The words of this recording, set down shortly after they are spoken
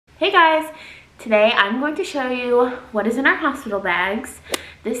Hey guys, today I'm going to show you what is in our hospital bags.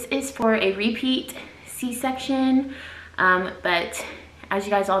 This is for a repeat C-section, but as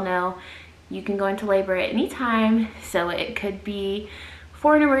you guys all know, you can go into labor at any time, so it could be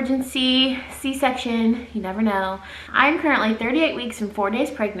for an emergency, C-section, you never know. I'm currently 38 weeks and 4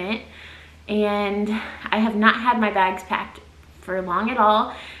 days pregnant, and I have not had my bags packed for long at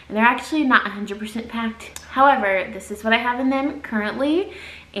all, and they're actually not 100% packed. However, this is what I have in them currently,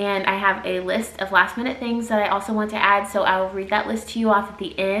 and I have a list of last minute things that I also want to add, so I will read that list to you off at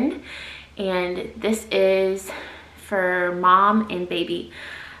the end. And this is for mom and baby.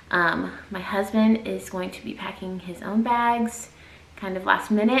 My husband is going to be packing his own bags, kind of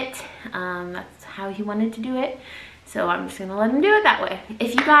last minute. That's how he wanted to do it, so I'm just gonna let him do it that way.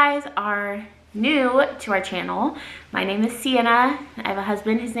 If you guys are new to our channel, my name is Sienna. I have a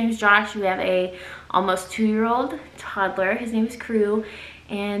husband, his name is Josh. We have a almost 2-year-old toddler, his name is Crew,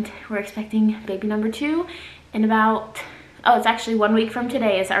 and we're expecting baby number 2 in about, oh, it's actually 1 week from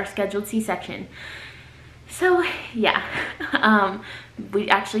today is our scheduled C-section. So yeah, we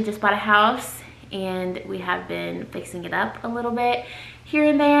actually just bought a house and we have been fixing it up a little bit here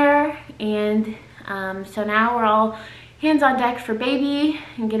and there, and so now we're all hands on deck for baby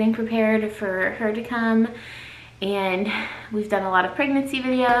and getting prepared for her to come. And we've done a lot of pregnancy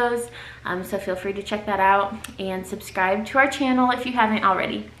videos, so feel free to check that out and subscribe to our channel if you haven't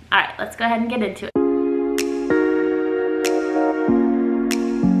already. All right, let's go ahead and get into it.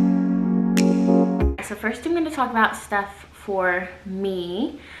 So first I'm going to talk about stuff for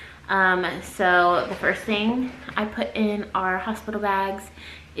me. So the first thing I put in our hospital bags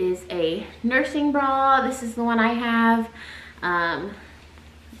is a nursing bra. This is the one I have.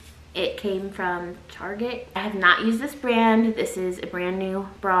 It came from Target. I have not used this brand. This is a brand new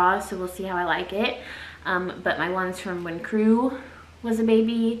bra, so we'll see how I like it. But my ones from when Crew was a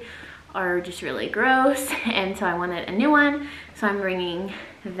baby are just really gross, and so I wanted a new one, so I'm bringing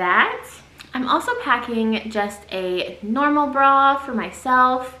that. I'm also packing just a normal bra for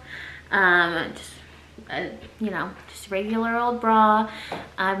myself, just a regular old bra.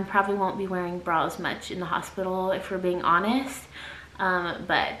 I probably won't be wearing bras much in the hospital if we're being honest.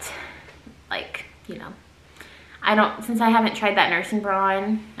 But like, since I haven't tried that nursing bra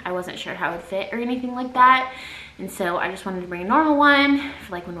on, I wasn't sure how it would fit or anything like that. And so I just wanted to bring a normal one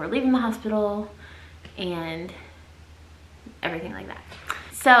for like when we're leaving the hospital and everything like that.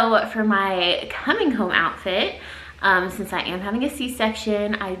 So for my coming home outfit, since I am having a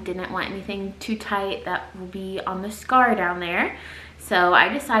C-section, I didn't want anything too tight that will be on the scar down there. So I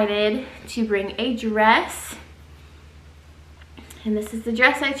decided to bring a dress. And this is the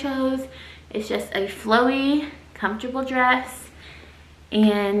dress I chose. It's just a flowy, comfortable dress.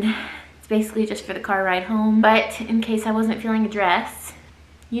 And it's basically just for the car ride home. But in case I wasn't feeling a dress,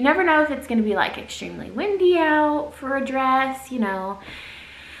 you never know if it's gonna be like extremely windy out for a dress,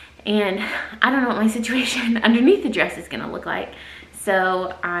 And I don't know what my situation underneath the dress is gonna look like.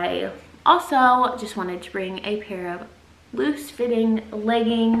 So I also just wanted to bring a pair of loose fitting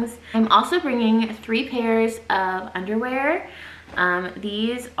leggings. I'm also bringing 3 pairs of underwear.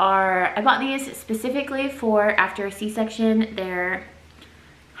 I bought these specifically for after a C-section. They're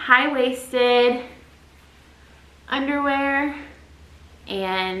high-waisted underwear,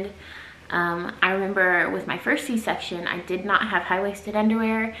 and I remember with my first C-section, I did not have high-waisted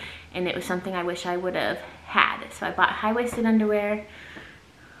underwear, and it was something I wish I would have had. So I bought high-waisted underwear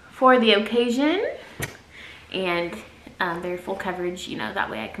for the occasion, and they're full coverage, that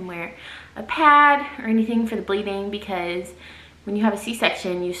way I can wear a pad or anything for the bleeding, because when you have a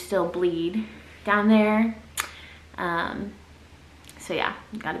C-section, you still bleed down there. So yeah,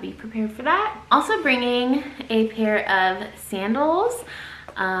 you gotta be prepared for that. Also bringing a pair of sandals,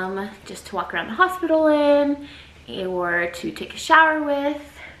 just to walk around the hospital in, or to take a shower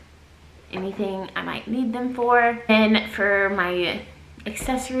with, anything I might need them for. And for my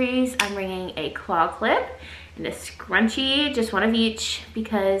accessories, I'm bringing a claw clip and a scrunchie, just one of each,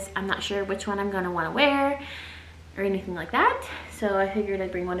 because I'm not sure which one I'm gonna wanna wear or anything like that. So I figured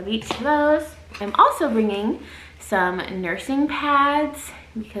I'd bring one of each of those. I'm also bringing some nursing pads,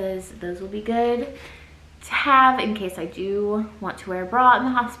 because those will be good to have in case I do want to wear a bra in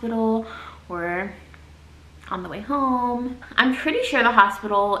the hospital or on the way home. I'm pretty sure the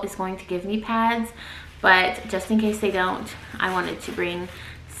hospital is going to give me pads, but just in case they don't, I wanted to bring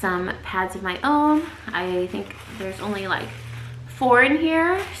some pads of my own. I think there's only like 4 in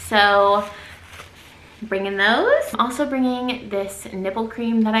here, so bringing those. I'm also bringing this nipple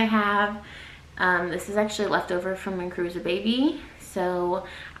cream that I have. This is actually leftover from when Crew was a baby, so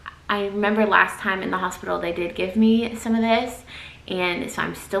I remember last time in the hospital they did give me some of this, and so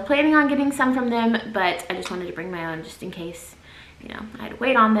I'm still planning on getting some from them, but I just wanted to bring my own just in case, you know, I had to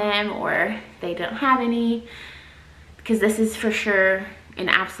wait on them or they don't have any, because this is for sure an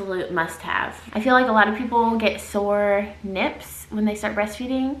absolute must-have. I feel like a lot of people get sore nips when they start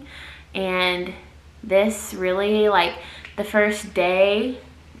breastfeeding, and this really, like, the first day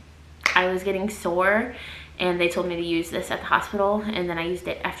I was getting sore and they told me to use this at the hospital, and then I used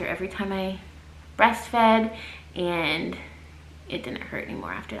it after every time I breastfed, and it didn't hurt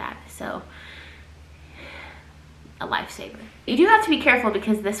anymore after that. So a lifesaver. You do have to be careful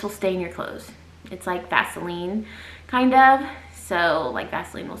because this will stain your clothes. It's like Vaseline kind of, so like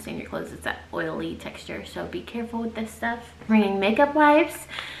Vaseline will stain your clothes. It's that oily texture, so be careful with this stuff. Bringing makeup wipes.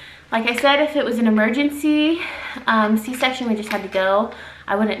 Like I said, if it was an emergency C-section, we just had to go,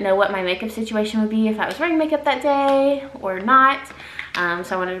 I wouldn't know what my makeup situation would be if I was wearing makeup that day or not.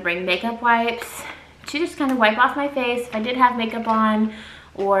 So I wanted to bring makeup wipes to just kind of wipe off my face if I did have makeup on,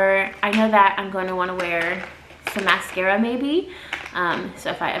 or I know that I'm going to want to wear some mascara maybe. So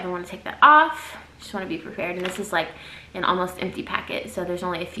if I ever want to take that off, just want to be prepared. And this is like an almost empty packet, so there's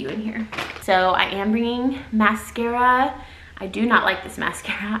only a few in here. So I am bringing mascara. I do not like this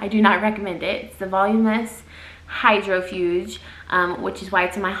mascara. I do not recommend it. It's the Voluminous Hydrofuge, which is why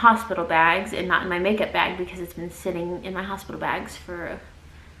it's in my hospital bags and not in my makeup bag, because it's been sitting in my hospital bags for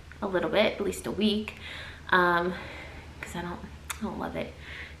a little bit, at least a week, because I don't love it.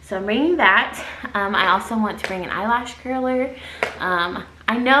 So I'm bringing that. I also want to bring an eyelash curler.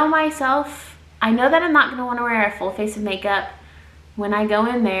 I know myself, I know that I'm not gonna wanna wear a full face of makeup when I go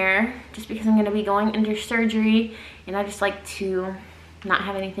in there, just because I'm gonna be going under surgery and I just like to not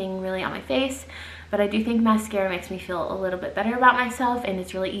have anything really on my face. But I do think mascara makes me feel a little bit better about myself, and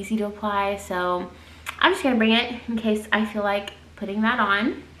it's really easy to apply. So I'm just gonna bring it in case I feel like putting that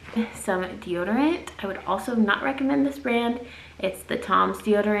on. Some deodorant. I would also not recommend this brand. It's the Tom's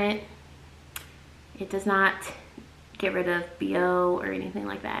deodorant. It does not get rid of BO or anything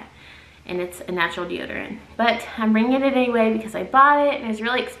like that, and it's a natural deodorant, but I'm bringing it anyway because I bought it and it's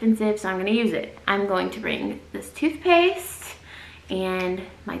really expensive, so I'm going to use it. I'm going to bring this toothpaste and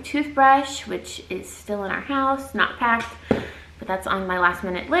my toothbrush, which is still in our house, not packed, but that's on my last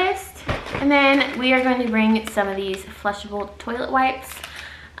minute list. And then we are going to bring some of these flushable toilet wipes.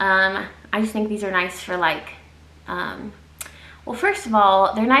 I just think these are nice for like, well, first of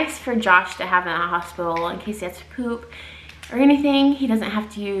all, they're nice for Josh to have in a hospital in case he has to poop or anything. He doesn't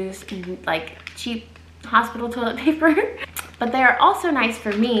have to use like cheap hospital toilet paper. But they're also nice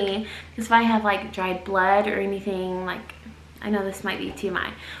for me because if I have like dried blood or anything, like, I know this might be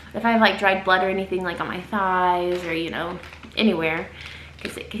TMI, but if I have like dried blood or anything like on my thighs or, you know, anywhere,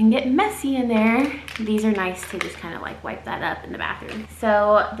 because it can get messy in there, these are nice to just kind of like wipe that up in the bathroom.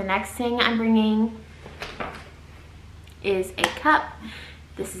 So the next thing I'm bringing is a cup.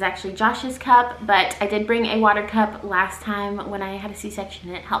 This is actually Josh's cup, but I did bring a water cup last time when I had a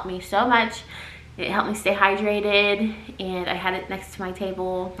C-section. It helped me so much. It helped me stay hydrated, and I had it next to my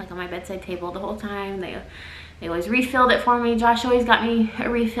table, like on my bedside table the whole time. They always refilled it for me. Josh always got me a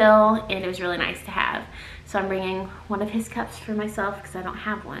refill, and it was really nice to have. So I'm bringing one of his cups for myself because I don't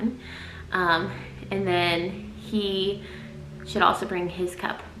have one. And then he should also bring his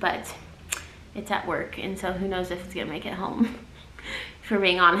cup, but it's at work, and so who knows if it's gonna make it home. For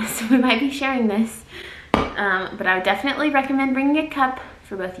being honest, we might be sharing this. But I would definitely recommend bringing a cup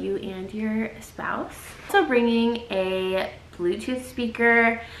for both you and your spouse. Also bringing a Bluetooth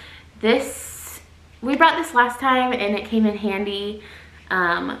speaker. We brought this last time and it came in handy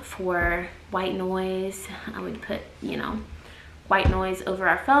for white noise. I would put, you know, white noise over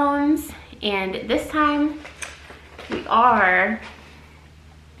our phones. And this time we are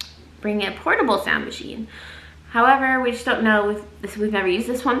bringing a portable sound machine. However, we just don't know with this, we've never used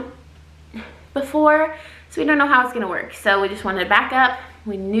this one before, so we don't know how it's gonna work. So we just wanted to back up.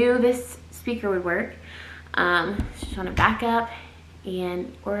 We knew this speaker would work. Just want to back up,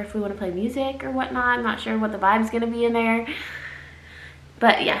 or if we want to play music or whatnot, I'm not sure what the vibe's gonna be in there.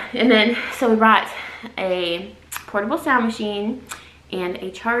 But yeah, and then so we brought a portable sound machine and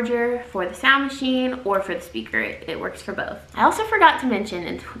a charger for the sound machine or for the speaker. It works for both. I also forgot to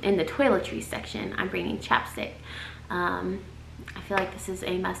mention in the toiletries section, I'm bringing chapstick. I feel like this is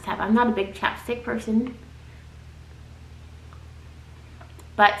a must-have. I'm not a big chapstick person,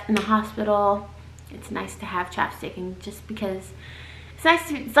 but in the hospital, it's nice to have chapstick, and just because it's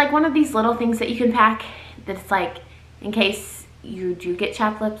nice it's like one of these little things that you can pack that it's like, in case you do get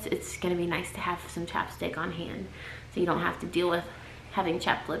chapped lips, it's gonna be nice to have some chapstick on hand so you don't have to deal with having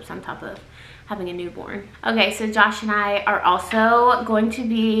chapped lips on top of having a newborn. Okay, so Josh and I are also going to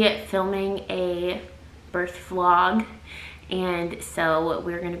be filming a birth vlog, And so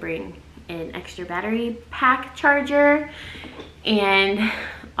we're gonna bring an extra battery pack charger and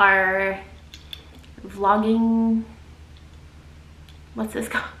our vlogging, what's this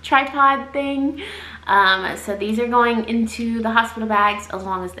called, tripod thing. So these are going into the hospital bags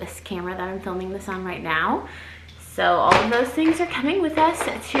along with this camera that I'm filming this on right now. So all of those things are coming with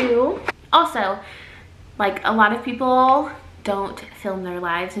us too. Also, like, a lot of people don't film their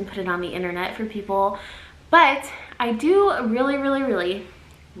lives and put it on the internet for people, but I do really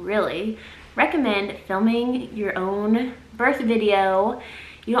recommend filming your own birth video.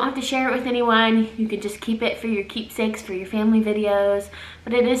 You don't have to share it with anyone. You can just keep it for your keepsakes, for your family videos.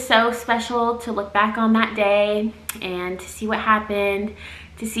 But it is so special to look back on that day and to see what happened,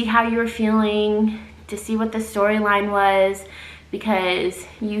 to see how you were feeling, to see what the storyline was, because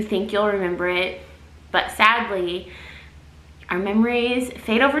you think you'll remember it. But sadly, our memories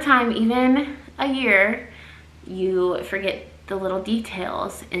fade over time. Even a year, you forget the little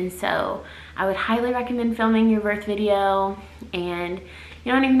details. And so I would highly recommend filming your birth video, and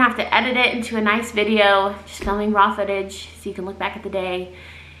you don't even have to edit it into a nice video. Just filming raw footage so you can look back at the day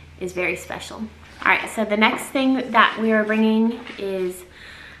is very special. All right, so the next thing that we are bringing is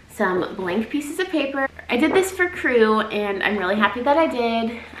some blank pieces of paper. I did this for Crew, and I'm really happy that I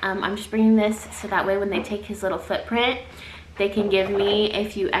did. I'm just bringing this so that way when they take his little footprint, they can give me a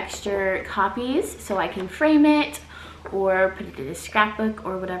few extra copies so I can frame it or put it in a scrapbook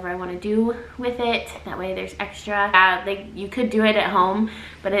or whatever I want to do with it. That way there's extra. You could do it at home,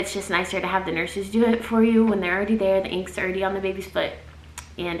 but it's just nicer to have the nurses do it for you when they're already there. The ink's already on the baby's foot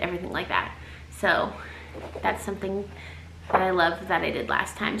and everything like that. So that's something that I love that I did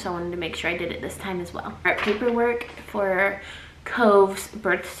last time, so I wanted to make sure I did it this time as well. Our paperwork for Cove's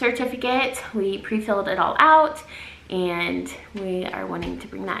birth certificate, we pre-filled it all out, and we are wanting to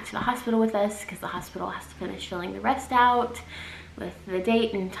bring that to the hospital with us because the hospital has to finish filling the rest out with the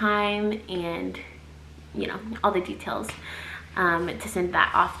date and time and, you know, all the details to send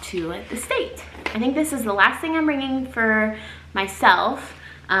that off to the state. I think this is the last thing I'm bringing for myself.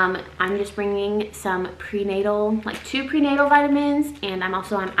 I'm just bringing some prenatal, like 2 prenatal vitamins, and I'm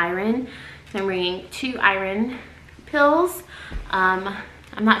also on iron. So I'm bringing 2 iron pills.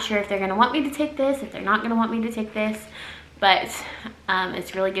 I'm not sure if they're gonna want me to take this, if they're not gonna want me to take this, but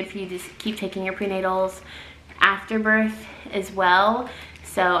it's really good for you to keep taking your prenatals after birth as well.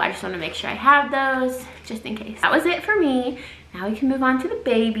 So I just wanna make sure I have those just in case. That was it for me. Now we can move on to the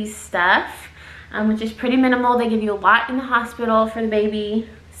baby stuff, which is pretty minimal. They give you a lot in the hospital for the baby.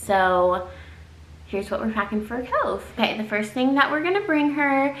 So here's what we're packing for Cove. Okay, the first thing that we're gonna bring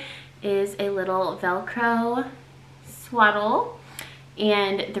her is a little Velcro swaddle.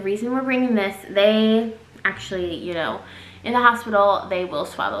 And the reason we're bringing this, they actually, you know, in the hospital, they will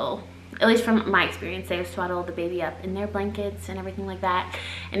swaddle, at least from my experience, they swaddle the baby up in their blankets and everything like that.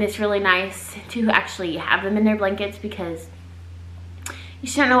 And it's really nice to actually have them in their blankets because you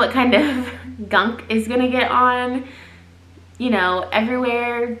just don't know what kind of gunk is gonna get on, you know,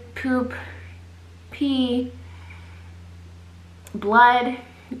 everywhere, poop, pee, blood,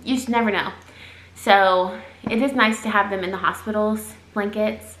 you just never know. So it is nice to have them in the hospital's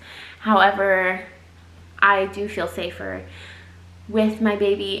blankets. However, I do feel safer with my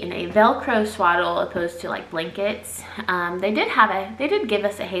baby in a Velcro swaddle opposed to like blankets. They did give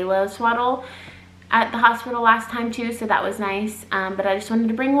us a halo swaddle at the hospital last time too, so that was nice. But I just wanted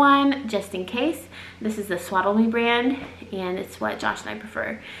to bring one just in case. This is the Swaddle Me brand, and it's what Josh and I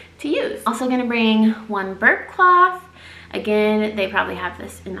prefer to use. Also gonna bring 1 burp cloth. Again, they probably have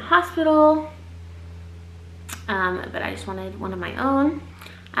this in the hospital, but I just wanted one of my own.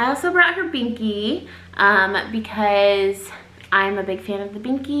 I also brought her binky because I'm a big fan of the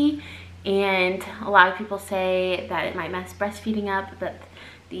binky, and a lot of people say that it might mess breastfeeding up, but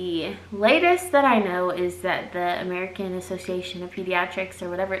the latest that I know is that the American Association of Pediatrics, or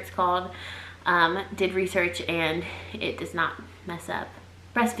whatever it's called, did research and it does not mess up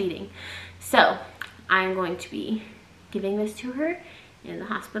breastfeeding. So I'm going to be giving this to her in the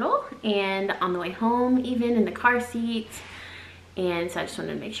hospital and on the way home, even in the car seat. And so I just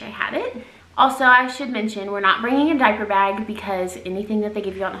wanted to make sure I had it. Also, I should mention, we're not bringing a diaper bag because anything that they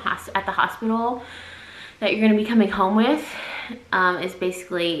give you at the hospital that you're going to be coming home with is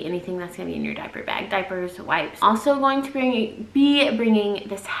basically anything that's going to be in your diaper bag. Diapers, wipes. Also going to be bringing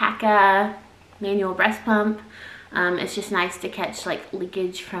this Haka manual breast pump. It's just nice to catch like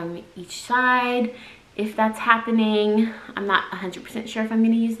leakage from each side if that's happening. I'm not 100% sure if I'm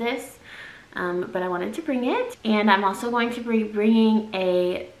going to use this, but I wanted to bring it. And I'm also going to be bringing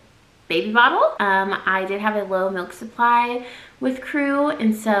a baby bottle. I did have a low milk supply with Crew,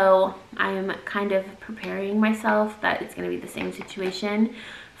 and so I'm kind of preparing myself that it's going to be the same situation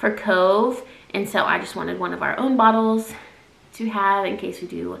for Cove, and so I just wanted one of our own bottles to have in case we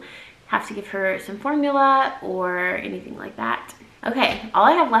do have to give her some formula or anything like that. Okay, all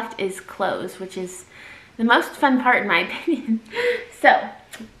I have left is clothes, which is the most fun part in my opinion. So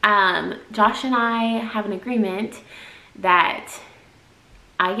Josh and I have an agreement that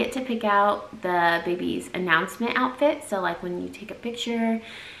I get to pick out the baby's announcement outfit. So like when you take a picture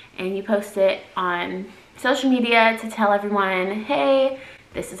and you post it on social media to tell everyone, hey,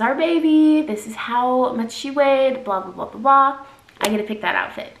 this is our baby, this is how much she weighed, blah, blah, blah, blah, blah. I get to pick that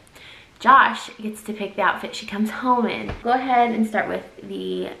outfit. Josh gets to pick the outfit she comes home in. Go ahead and start with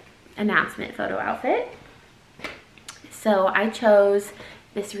the announcement photo outfit. So I chose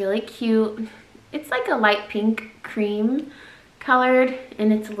this really cute, it's like a light pink cream colored,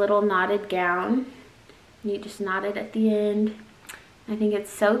 and it's a little knotted gown. You just knot it at the end. I think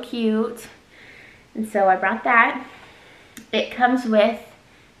it's so cute. And so I brought that. It comes with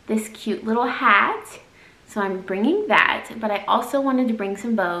this cute little hat. So I'm bringing that, but I also wanted to bring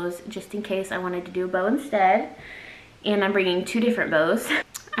some bows just in case I wanted to do a bow instead. And I'm bringing 2 different bows.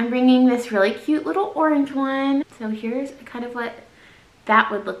 I'm bringing this really cute little orange one. So here's kind of what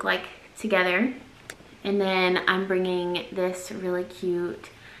that would look like together. And then I'm bringing this really cute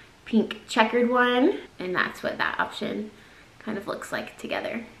pink checkered one. And that's what that option kind of looks like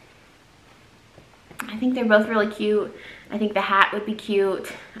together. I think they're both really cute. I think the hat would be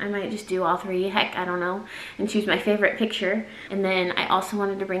cute. I might just do all 3, heck, I don't know, and choose my favorite picture. And then I also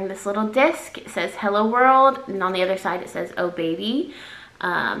wanted to bring this little disc. It says hello world, and on the other side it says oh baby.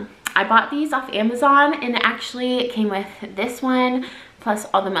 I bought these off Amazon, and actually it came with this one plus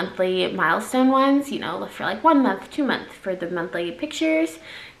all the monthly milestone ones, you know, for like 1 month, 2 months for the monthly pictures.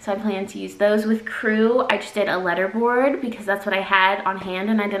 So I plan to use those with Crew. I just did a letter board because that's what I had on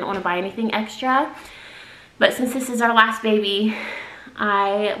hand and I didn't want to buy anything extra. But since this is our last baby,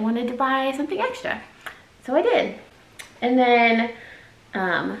 I wanted to buy something extra. So I did. And then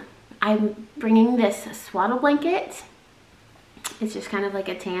I'm bringing this swaddle blanket. It's just kind of like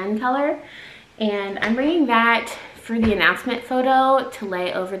a tan color. And I'm bringing that for the announcement photo to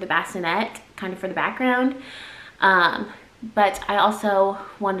lay over the bassinet, kind of for the background. But I also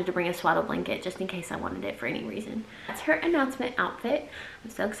wanted to bring a swaddle blanket just in case I wanted it for any reason. That's her announcement outfit.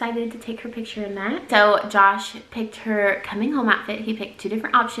 I'm so excited to take her picture in that. So Josh picked her coming home outfit. He picked 2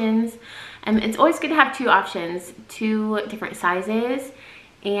 different options. It's always good to have 2 options, 2 different sizes,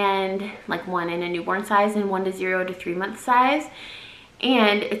 and like one in a newborn size and one to 0 to 3 month size.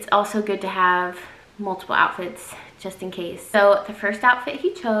 And it's also good to have multiple outfits just in case. So the first outfit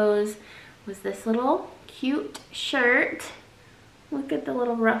he chose was this little cute shirt. Look at the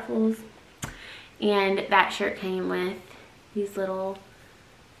little ruffles. And that shirt came with these little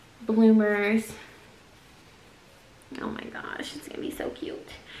bloomers. Oh my gosh, it's gonna be so cute.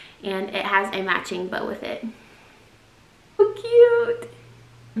 And it has a matching bow with it. So cute.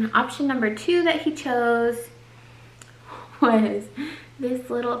 And option number 2 that he chose was this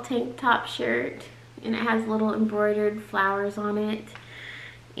little tank top shirt, and it has little embroidered flowers on it,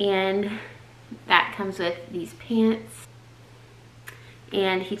 and that comes with these pants.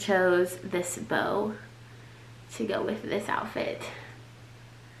 And he chose this bow to go with this outfit.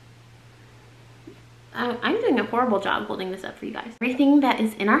 I'm doing a horrible job holding this up for you guys. Everything that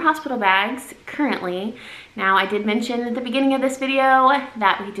is in our hospital bags currently. Now, I did mention at the beginning of this video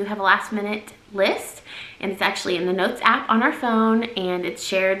that we do have a last minute list, and it's actually in the notes app on our phone, and it's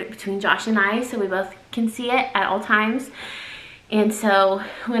shared between Josh and I, so we both can see it at all times. And so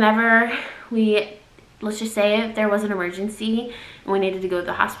whenever let's just say if there was an emergency and we needed to go to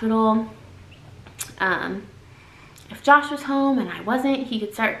the hospital, if Josh was home and I wasn't, he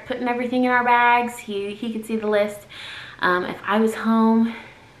could start putting everything in our bags. He could see the list. If I was home,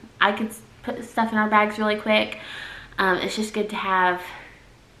 I could put stuff in our bags really quick. It's just good to have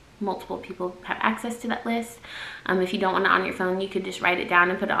multiple people have access to that list. If you don't want it on your phone, you could just write it down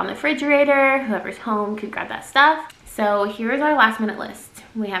and put it on the refrigerator. Whoever's home could grab that stuff. So here's our last minute list.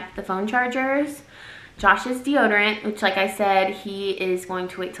 We have the phone chargers, Josh's deodorant, which like I said, he is going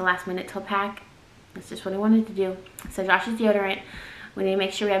to wait till last minute to pack. That's just what he wanted to do. So Josh's deodorant. We need to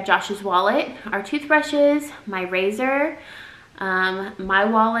make sure we have Josh's wallet, our toothbrushes, my razor, my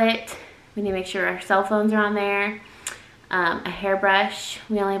wallet. We need to make sure our cell phones are on there. A hairbrush.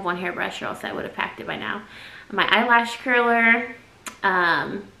 We only have one hairbrush, or else I would have packed it by now. My eyelash curler,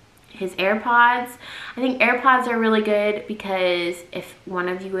 his AirPods. I think AirPods are really good because if one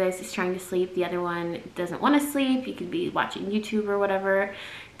of you guys is trying to sleep, the other one doesn't want to sleep. You could be watching YouTube or whatever,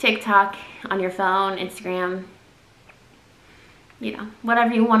 TikTok on your phone, Instagram, you know,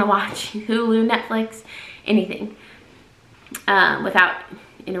 whatever you want to watch, Hulu, Netflix, anything, without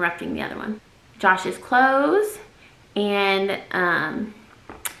interrupting the other one. Josh's clothes, and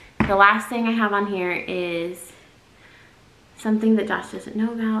the last thing I have on here is something that Josh doesn't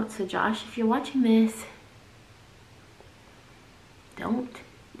know about. So Josh, if you're watching this, don't,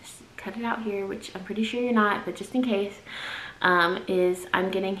 just cut it out here, which I'm pretty sure you're not, but just in case, is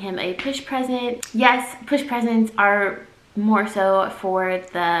I'm getting him a push present. Yes, push presents are more so for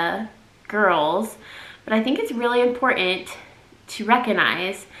the girls, but I think it's really important to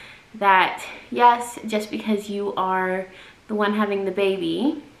recognize that, yes, just because you are the one having the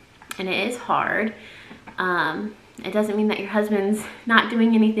baby, and it is hard, it doesn't mean that your husband's not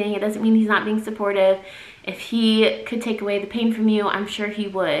doing anything. It doesn't mean he's not being supportive. If he could take away the pain from you, I'm sure he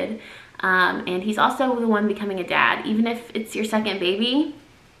would. And he's also the one becoming a dad. Even if it's your second baby,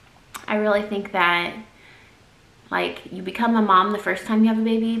 I really think that, like, you become a mom the first time you have a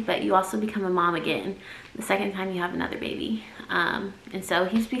baby, but you also become a mom again the second time you have another baby. And so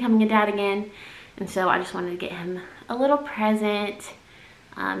he's becoming a dad again. And so I just wanted to get him a little present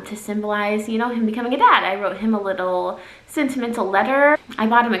to symbolize, you know, him becoming a dad. I wrote him a little sentimental letter. I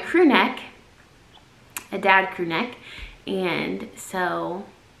bought him a crew neck, a dad crew neck, and so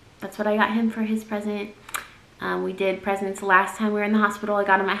that's what I got him for his present. We did presents last time we were in the hospital. I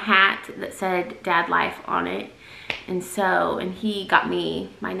got him a hat that said Dad Life on it, and he got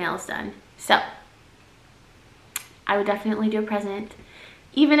me my nails done. So I would definitely do a present,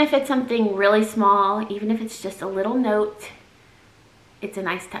 even if it's something really small, even if it's just a little note. It's a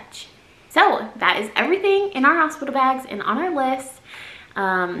nice touch. So that is everything in our hospital bags and on our list.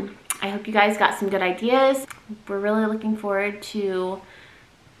 I hope you guys got some good ideas. We're really looking forward to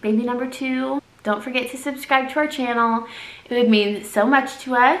baby number 2. Don't forget to subscribe to our channel. It would mean so much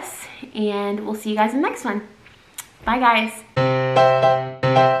to us, and we'll see you guys in the next one. Bye, guys.